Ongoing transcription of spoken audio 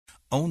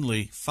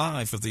Only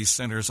 5 of these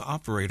centers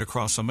operate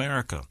across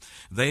America.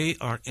 They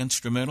are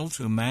instrumental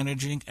to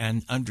managing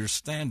and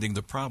understanding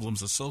the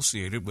problems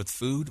associated with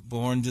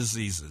food-borne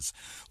diseases.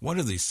 One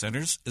of these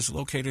centers is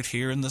located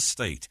here in the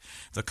state,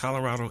 the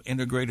Colorado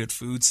Integrated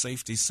Food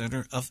Safety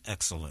Center of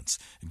Excellence.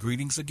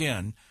 Greetings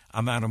again.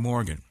 I'm Adam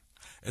Morgan.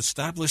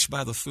 Established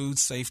by the Food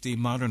Safety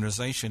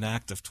Modernization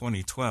Act of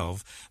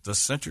 2012, the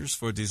Centers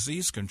for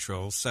Disease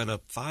Control set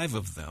up 5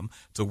 of them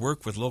to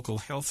work with local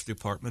health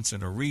departments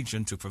in a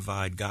region to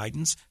provide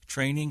guidance,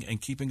 training,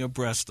 and keeping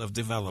abreast of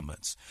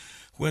developments.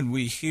 When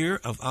we hear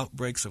of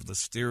outbreaks of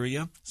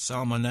Listeria,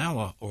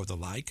 Salmonella, or the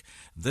like,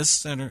 this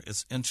center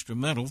is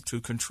instrumental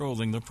to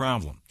controlling the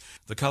problem.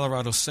 The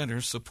Colorado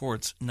Center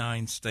supports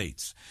 9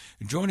 states.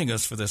 Joining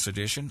us for this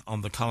edition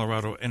on the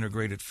Colorado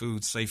Integrated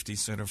Food Safety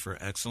Center for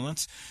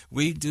Excellence,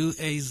 we do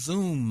a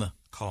Zoom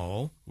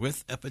call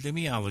with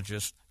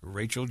epidemiologist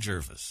Rachel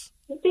Jervis.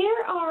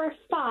 There are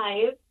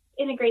 5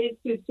 Integrated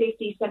Food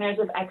Safety Centers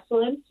of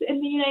Excellence in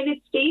the United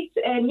States.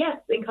 And yes,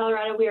 in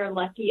Colorado, we are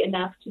lucky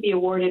enough to be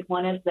awarded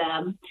one of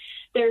them.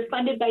 They're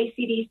funded by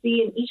CDC,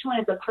 and each one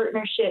is a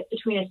partnership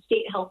between a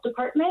state health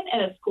department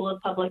and a school of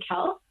public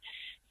health.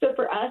 So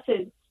for us,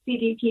 it's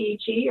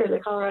CDPHE, or the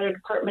Colorado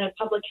Department of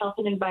Public Health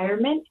and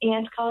Environment,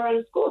 and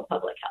Colorado School of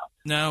Public Health.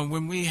 Now,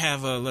 when we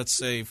have let's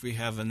say if we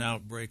have an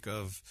outbreak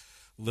of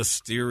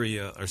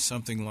Listeria or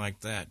something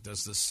like that,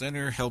 does the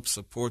center help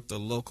support the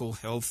local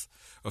health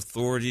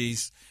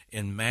authorities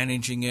in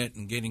managing it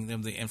and getting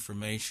them the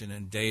information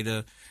and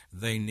data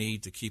they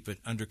need to keep it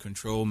under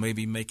control,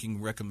 maybe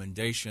making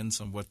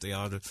recommendations on what they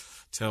ought to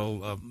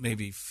tell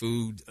maybe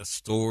food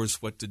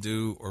stores what to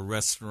do or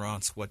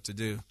restaurants what to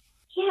do?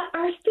 Yeah,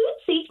 our food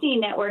safety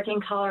network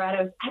in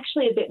Colorado is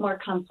actually a bit more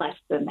complex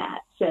than that.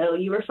 So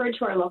you referred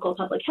to our local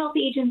public health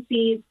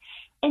agencies.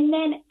 And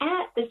then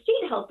at the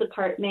state health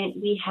department,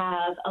 we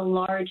have a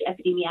large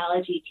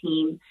epidemiology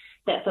team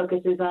that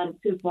focuses on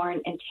foodborne,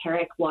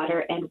 enteric,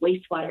 water, and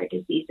wastewater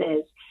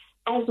diseases,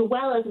 as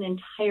well as an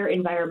entire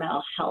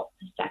environmental health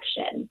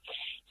section.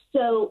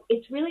 So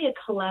it's really a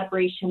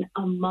collaboration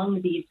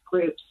among these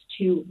groups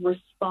to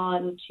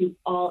respond to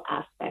all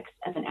aspects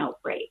of an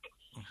outbreak.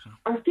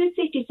 Our Food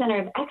Safety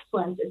Center of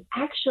Excellence is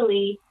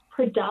actually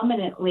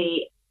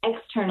predominantly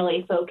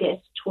externally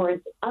focused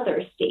towards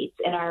other states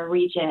in our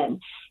region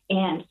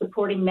and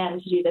supporting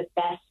them to do the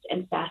best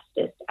and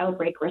fastest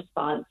outbreak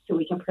response so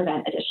we can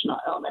prevent additional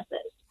illnesses.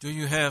 Do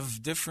you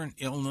have different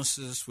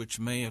illnesses which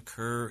may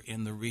occur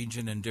in the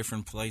region in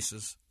different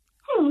places?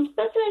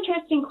 That's an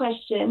interesting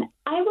question.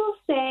 I will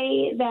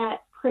say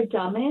that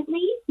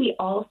predominantly we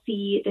all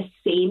see the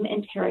same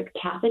enteric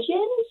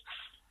pathogens,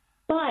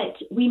 but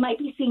we might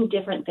be seeing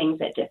different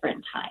things at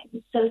different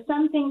times. So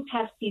some things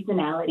have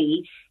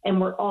seasonality, and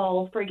we're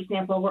all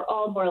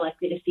more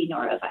likely to see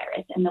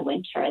norovirus in the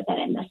winter than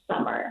in the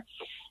summer.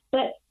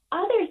 But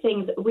other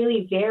things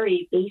really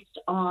vary based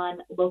on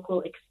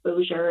local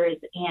exposures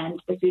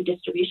and the food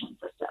distribution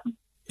system.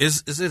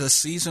 Is it a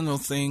seasonal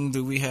thing?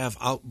 Do we have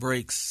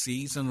outbreaks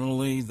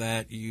seasonally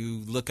that you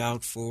look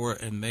out for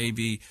and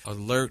maybe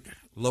alert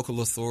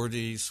local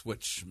authorities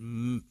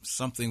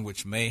something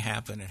which may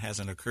happen and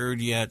hasn't occurred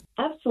yet?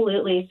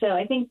 Absolutely. So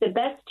I think the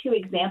best 2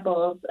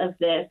 examples of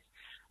this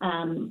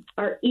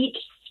are each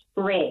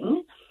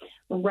spring,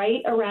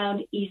 right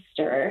around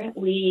Easter,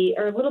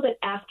 or a little bit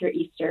after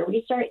Easter,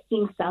 we start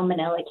seeing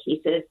salmonella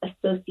cases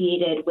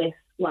associated with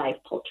live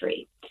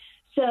poultry.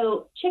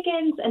 So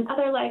chickens and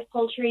other live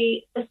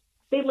poultry,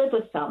 they live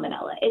with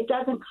salmonella. It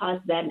doesn't cause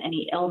them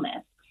any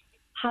illness.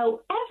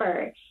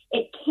 However,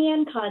 it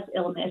can cause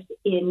illness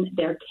in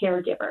their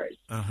caregivers.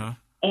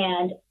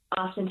 And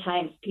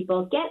oftentimes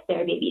people get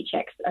their baby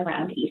chicks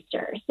around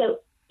Easter. So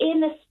in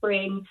the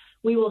spring,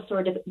 we will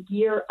sort of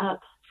gear up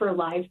for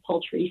live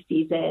poultry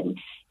season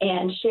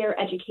and share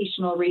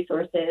educational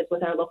resources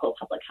with our local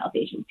public health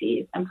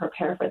agencies and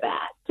prepare for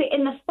that. So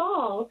in the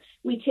fall,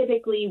 we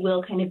typically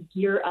will kind of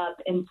gear up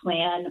and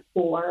plan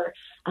for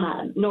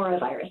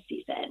norovirus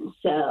season.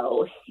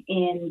 So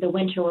in the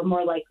winter, we're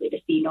more likely to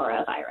see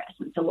norovirus.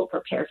 And so we'll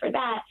prepare for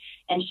that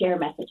and share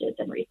messages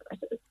and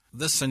resources.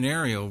 This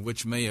scenario,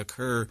 which may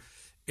occur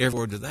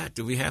to that,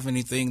 do we have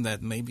anything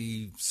that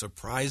maybe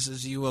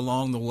surprises you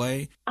along the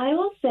way? I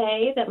will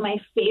say that my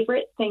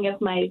favorite thing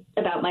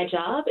about my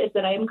job is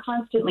that I am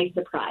constantly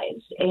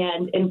surprised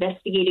and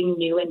investigating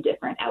new and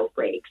different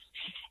outbreaks.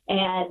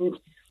 And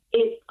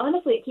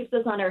it keeps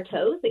us on our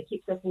toes. It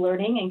keeps us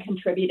learning and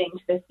contributing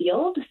to the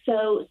field.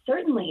 So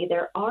certainly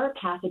there are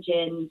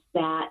pathogens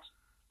that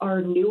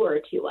are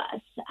newer to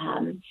us.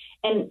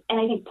 And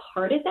I think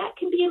part of that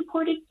can be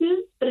imported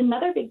foods, but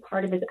another big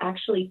part of it is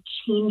actually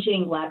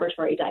changing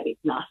laboratory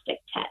diagnostic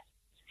tests.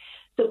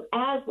 So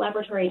as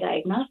laboratory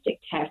diagnostic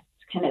tests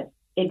kind of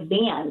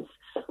advance,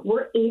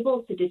 we're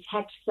able to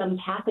detect some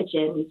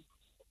pathogens.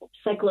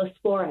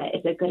 Cyclospora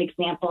is a good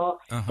example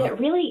that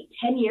really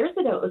 10 years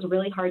ago, it was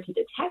really hard to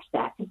detect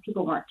that because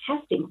people weren't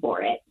testing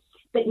for it.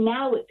 But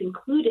now it's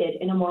included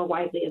in a more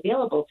widely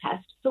available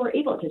test, so we're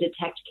able to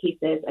detect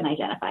cases and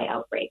identify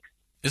outbreaks.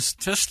 Is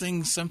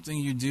testing something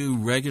you do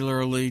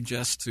regularly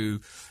just to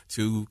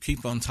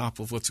keep on top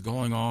of what's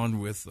going on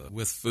with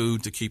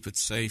food, to keep it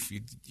safe?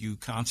 You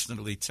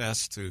constantly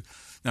test to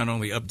not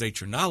only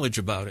update your knowledge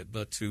about it,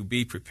 but to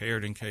be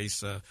prepared in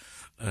case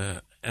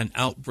an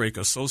outbreak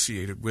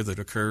associated with it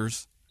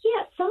occurs?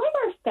 Yeah, some of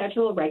our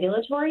federal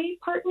regulatory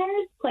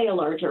partners play a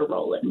larger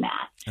role in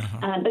that.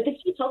 But the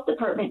State Health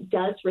Department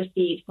does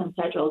receive some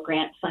federal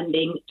grant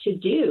funding to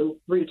do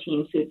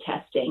routine food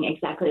testing,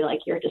 exactly like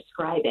you're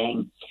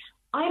describing.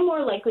 I'm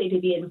more likely to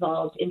be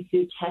involved in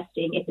food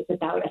testing if it's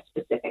about a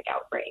specific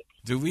outbreak.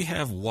 Do we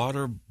have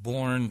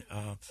waterborne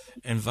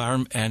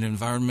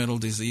environmental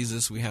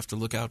diseases we have to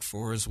look out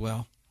for as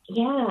well?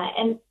 Yeah,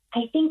 and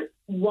I think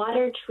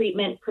water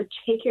treatment,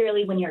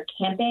 particularly when you're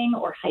camping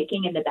or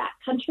hiking in the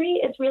backcountry,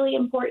 is really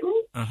important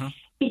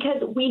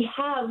because we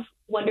have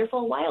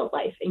wonderful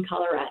wildlife in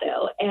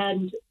Colorado,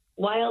 and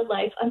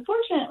wildlife,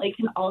 unfortunately,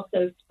 can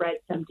also spread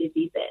some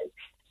diseases.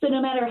 So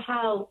no matter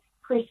how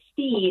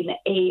pristine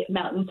a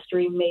mountain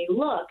stream may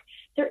look,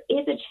 there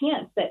is a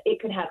chance that it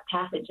could have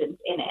pathogens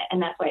in it.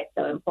 And that's why it's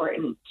so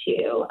important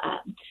to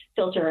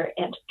filter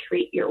and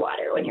treat your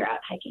water when you're out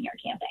hiking or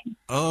camping.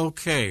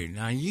 Okay.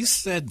 Now, you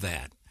said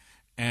that.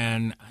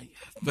 And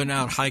I've been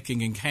out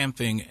hiking and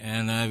camping,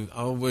 and I've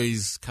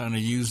always kind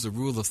of used the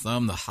rule of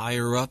thumb, the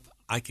higher up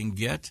I can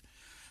get,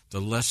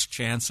 the less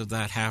chance of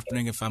that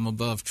happening if I'm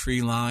above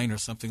tree line or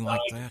something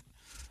like that.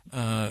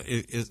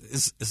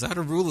 Is that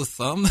a rule of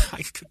thumb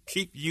I could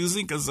keep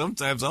using? Because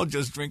sometimes I'll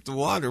just drink the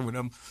water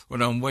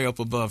when I'm way up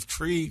above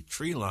tree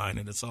line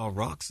and it's all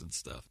rocks and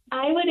stuff.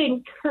 I would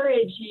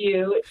encourage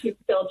you to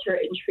filter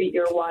and treat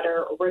your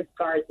water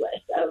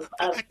regardless of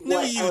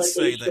what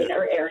elevation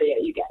or area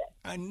you get it.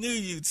 I knew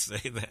you'd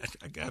say that.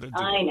 I got to do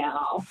it. I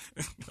know.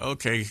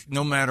 Okay,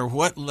 no matter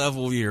what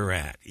level you're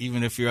at,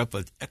 even if you're up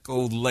at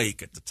Echo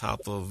Lake at the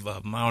top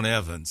of Mount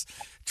Evans,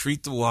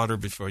 treat the water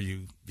before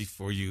you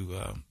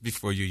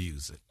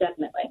use it.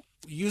 Definitely.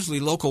 Usually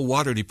local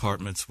water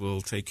departments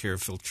will take care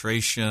of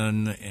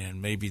filtration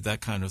and maybe that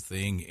kind of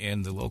thing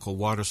in the local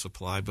water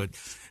supply, but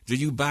do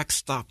you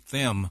backstop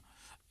them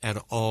at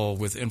all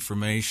with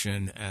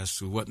information as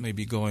to what may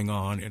be going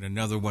on in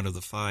another one of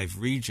the 5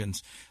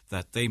 regions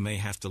that they may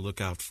have to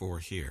look out for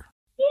here?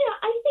 Yeah,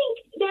 I think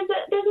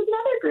there's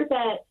another group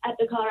at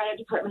the Colorado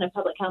Department of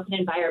Public Health and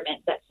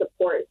Environment that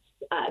supports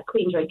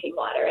clean drinking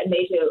water, and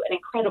they do an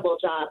incredible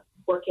job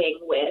working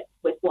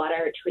with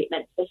water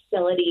treatment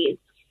facilities.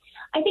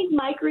 I think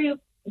my group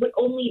would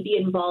only be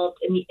involved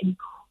in the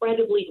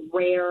incredibly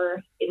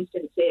rare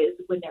instances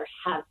when there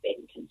have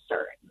been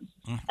concerns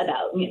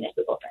about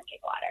municipal drinking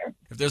water.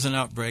 If there's an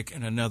outbreak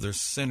in another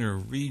center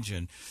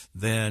region,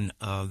 then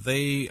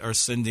they are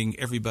sending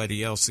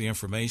everybody else the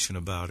information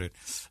about it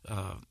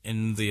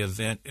in the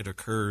event it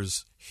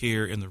occurs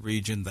here in the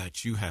region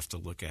that you have to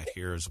look at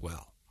here as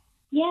well.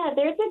 Yeah,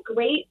 there's a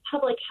great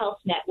public health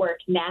network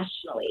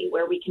nationally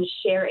where we can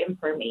share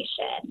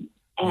information.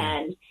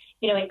 And,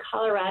 in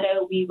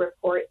Colorado, we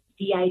report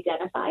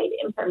de-identified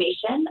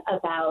information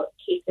about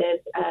cases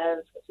of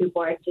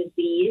foodborne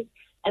disease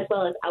as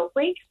well as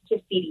outbreaks to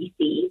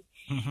CDC.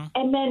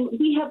 And then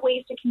we have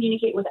ways to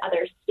communicate with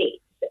other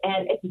states.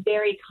 And it's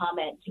very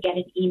common to get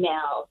an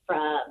email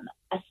from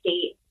a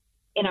state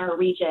in our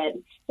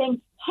region saying,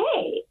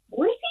 hey,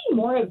 we're seeing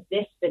more of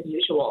this than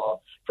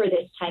usual for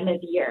this time of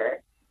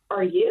year.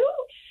 Are you?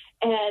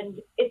 And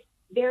it's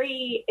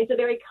a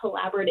very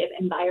collaborative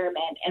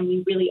environment, and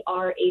we really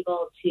are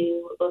able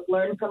to both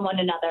learn from one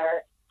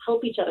another,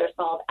 help each other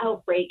solve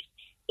outbreaks,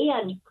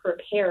 and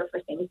prepare for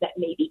things that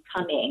may be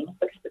coming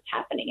because it's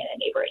happening in a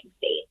neighboring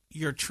state.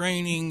 Your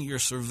training, your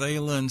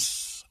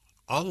surveillance,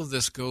 all of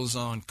this goes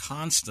on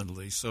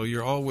constantly, so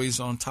you're always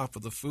on top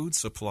of the food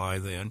supply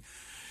then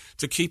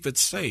to keep it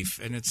safe.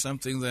 And it's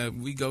something that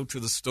we go to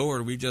the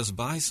store, we just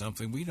buy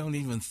something, we don't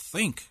even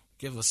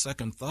give a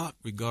second thought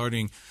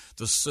regarding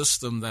the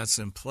system that's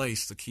in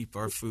place to keep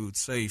our food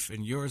safe,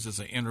 and yours is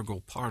an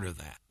integral part of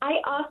that. I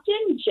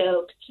often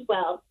joked,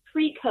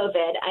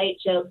 pre-COVID, I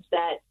joked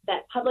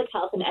that public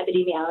health and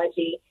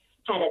epidemiology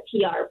had a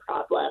PR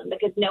problem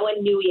because no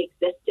one knew we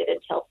existed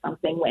until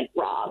something went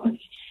wrong.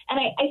 And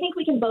I think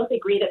we can both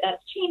agree that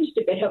that's changed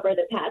a bit over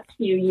the past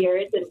few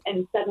years,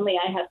 and suddenly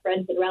I have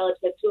friends and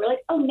relatives who are like,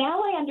 oh,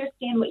 now I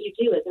understand what you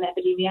do as an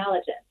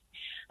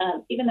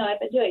epidemiologist, even though I've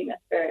been doing this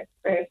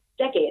for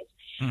decades.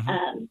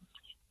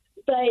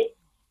 But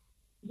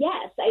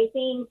yes, I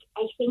think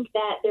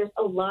that there's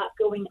a lot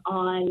going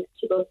on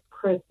to both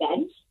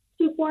prevent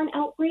foodborne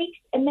outbreaks,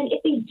 and then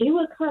if they do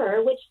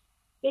occur, which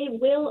they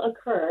will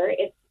occur,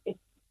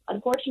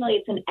 unfortunately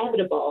it's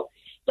inevitable.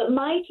 But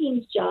my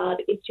team's job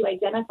is to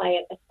identify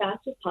it as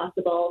fast as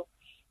possible,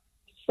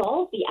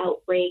 solve the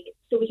outbreak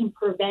so we can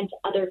prevent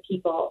other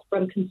people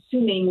from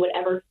consuming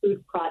whatever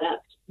food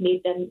product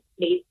made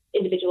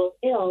individuals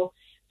ill,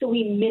 so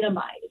we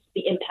minimize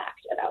the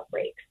impact of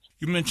outbreaks.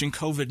 You mentioned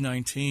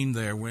COVID-19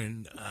 there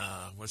when,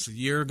 was it a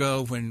year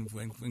ago,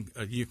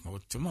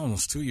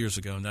 almost 2 years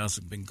ago now, it's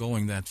been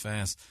going that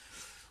fast.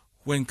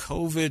 When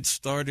COVID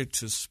started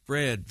to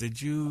spread,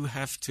 did you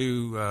have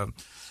to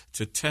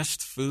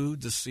test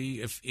food to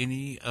see if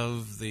any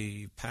of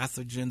the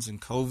pathogens in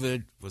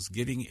COVID was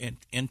getting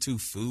into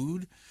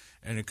food,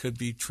 and it could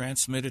be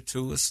transmitted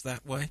to us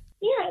that way?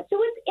 Yeah. So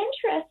what's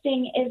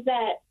interesting is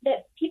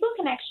that people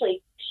can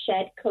actually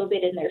shed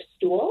COVID in their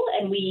stool,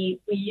 and we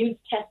use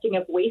testing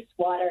of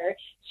wastewater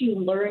to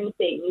learn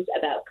things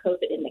about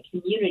COVID in the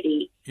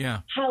community.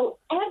 Yeah.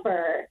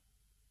 However,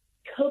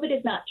 COVID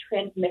is not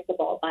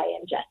transmissible by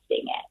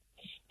ingesting it.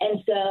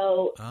 And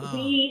so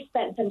we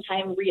spent some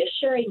time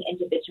reassuring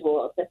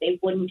individuals that they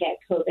wouldn't get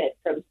COVID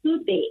from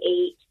food they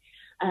ate.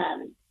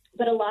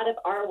 But a lot of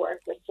our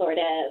work was sort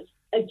of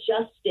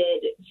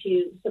adjusted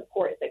to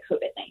support the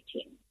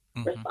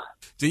COVID-19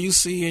 response. Do you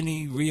see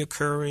any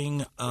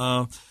reoccurring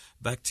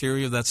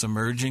bacteria that's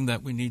emerging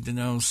that we need to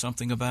know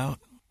something about?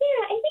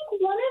 Yeah, I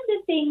think one of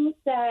the things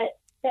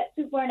that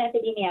foodborne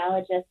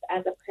epidemiologists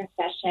as a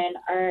profession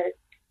are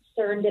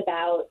concerned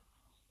about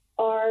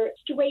are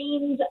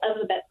strains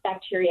of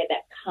bacteria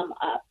that come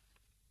up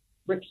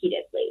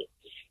repeatedly.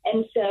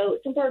 And so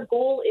since our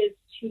goal is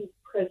to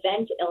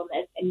prevent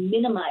illness and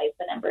minimize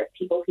the number of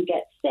people who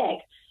get sick,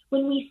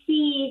 when we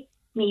see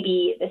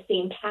maybe the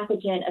same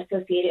pathogen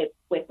associated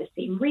with the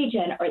same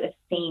region or the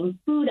same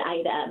food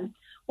item,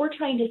 we're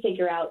trying to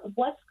figure out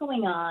what's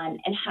going on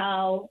and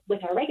how,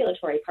 with our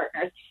regulatory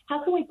partners,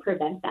 how can we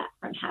prevent that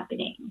from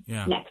happening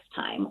next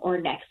time or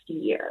next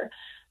year?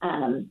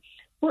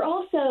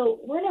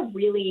 We're in a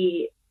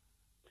really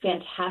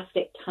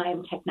fantastic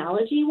time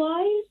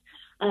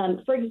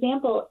technology-wise. For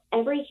example,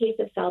 every case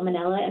of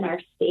salmonella in our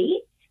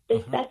state,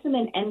 the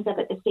specimen ends up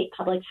at the state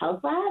public health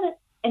lab,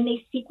 and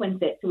they sequence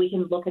it so we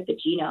can look at the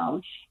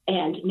genome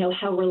and know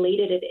how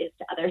related it is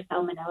to other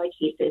salmonella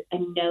cases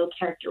and know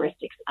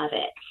characteristics of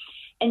it.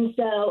 And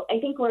so I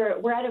think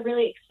we're at a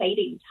really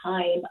exciting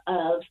time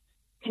of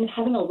kind of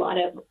having a lot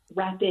of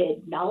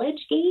rapid knowledge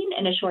gain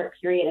in a short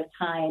period of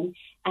time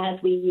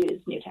as we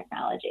use new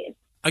technologies.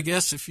 I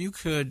guess if you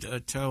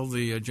could tell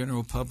the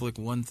general public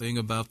one thing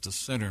about the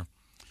center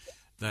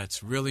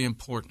that's really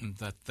important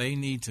that they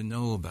need to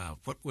know about,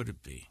 what would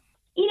it be?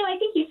 I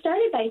think you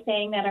started by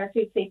saying that our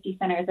food safety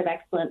centers of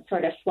excellence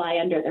sort of fly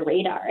under the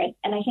radar.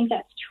 And I think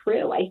that's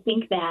true. I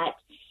think that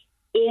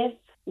if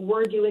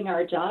we're doing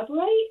our job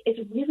right, it's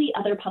really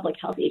other public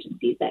health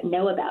agencies that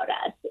know about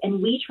us.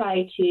 And we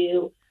try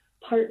to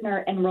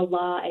partner and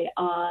rely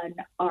on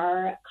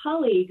our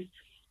colleagues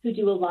who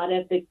do a lot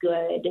of the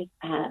good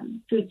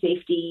food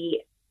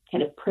safety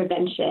kind of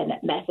prevention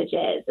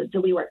messages. And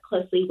so we work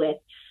closely with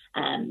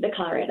the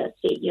Colorado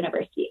State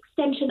University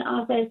Extension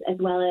Office, as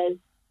well as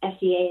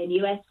FDA and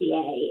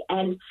USDA.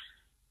 And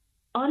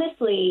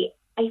honestly,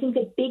 I think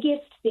the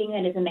biggest thing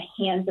that is in the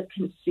hands of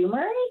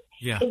consumers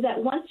is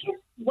that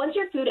once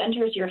your food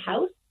enters your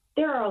house,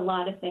 there are a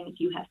lot of things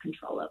you have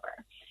control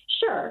over.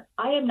 Sure,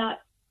 I am not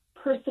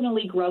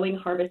personally growing,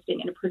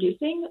 harvesting, and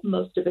producing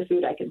most of the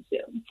food I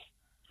consume.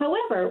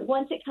 However,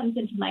 once it comes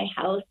into my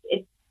house,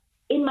 it's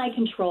in my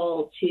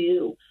control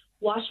to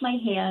wash my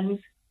hands,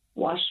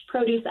 wash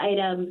produce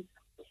items,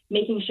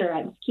 making sure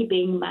I'm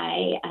keeping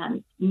my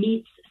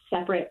meats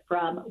separate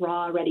from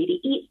raw,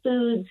 ready-to-eat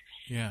foods,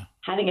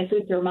 having a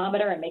food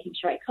thermometer and making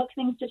sure I cook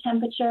things to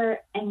temperature,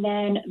 and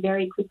then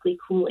very quickly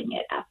cooling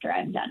it after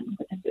I'm done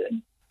with the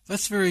food.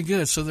 That's very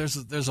good. So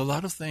there's a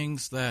lot of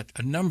things a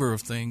number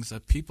of things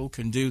that people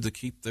can do to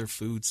keep their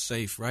food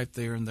safe right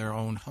there in their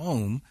own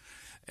home.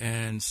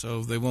 And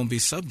so they won't be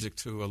subject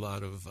to a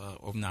lot of,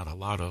 or not a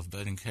lot of,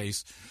 but in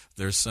case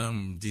there's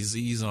some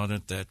disease on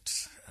it that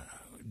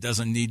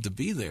doesn't need to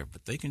be there,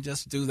 but they can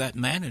just do that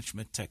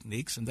management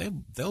techniques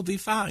and they'll be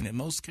fine in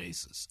most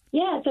cases.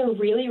 Yeah, it's a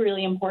really,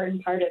 really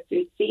important part of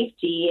food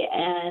safety.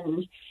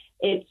 And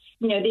it's,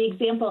 the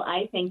example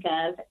I think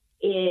of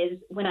is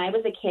when I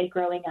was a kid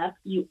growing up,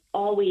 you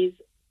always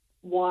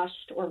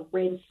washed or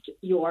rinsed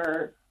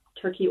your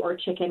turkey or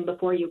chicken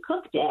before you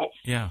cooked it.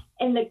 Yeah.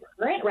 And the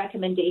current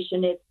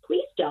recommendation is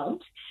please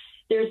don't.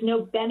 There's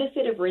no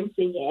benefit of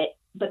rinsing it,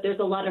 but there's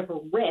a lot of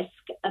risk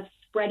of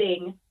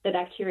spreading the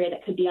bacteria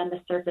that could be on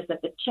the surface of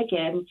the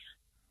chicken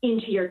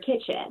into your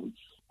kitchen.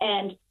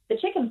 And the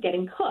chicken's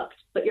getting cooked,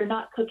 but you're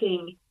not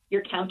cooking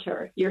your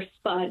counter, your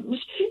sponge,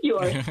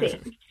 your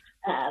sink.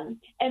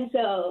 And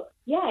so,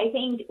 I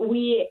think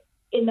we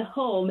in the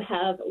home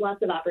have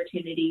lots of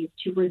opportunities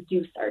to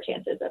reduce our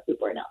chances of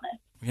foodborne illness.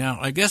 Yeah,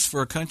 I guess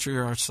for a country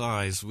our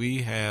size,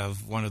 we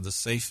have one of the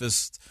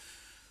safest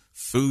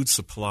food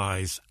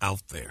supplies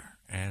out there.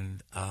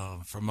 And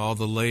from all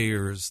the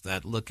layers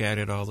that look at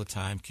it all the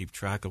time, keep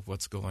track of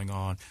what's going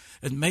on,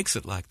 it makes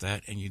it like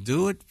that. And you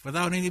do it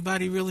without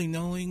anybody really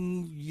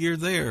knowing you're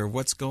there,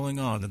 what's going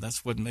on. And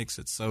that's what makes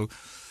it so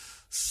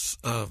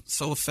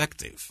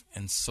effective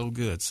and so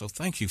good. So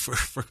thank you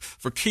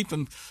for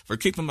keeping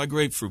my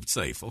grapefruit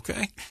safe,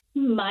 okay?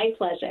 My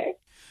pleasure.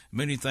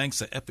 Many thanks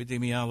to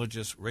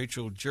epidemiologist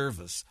Rachel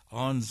Jervis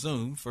on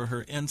Zoom for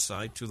her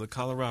insight to the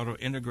Colorado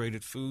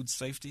Integrated Food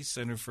Safety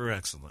Center for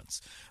Excellence.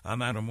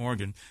 I'm Adam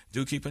Morgan.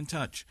 Do keep in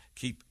touch.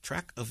 Keep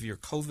track of your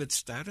COVID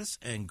status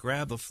and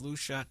grab a flu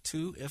shot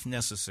too if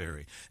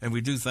necessary. And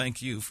we do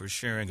thank you for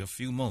sharing a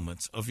few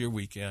moments of your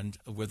weekend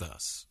with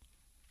us.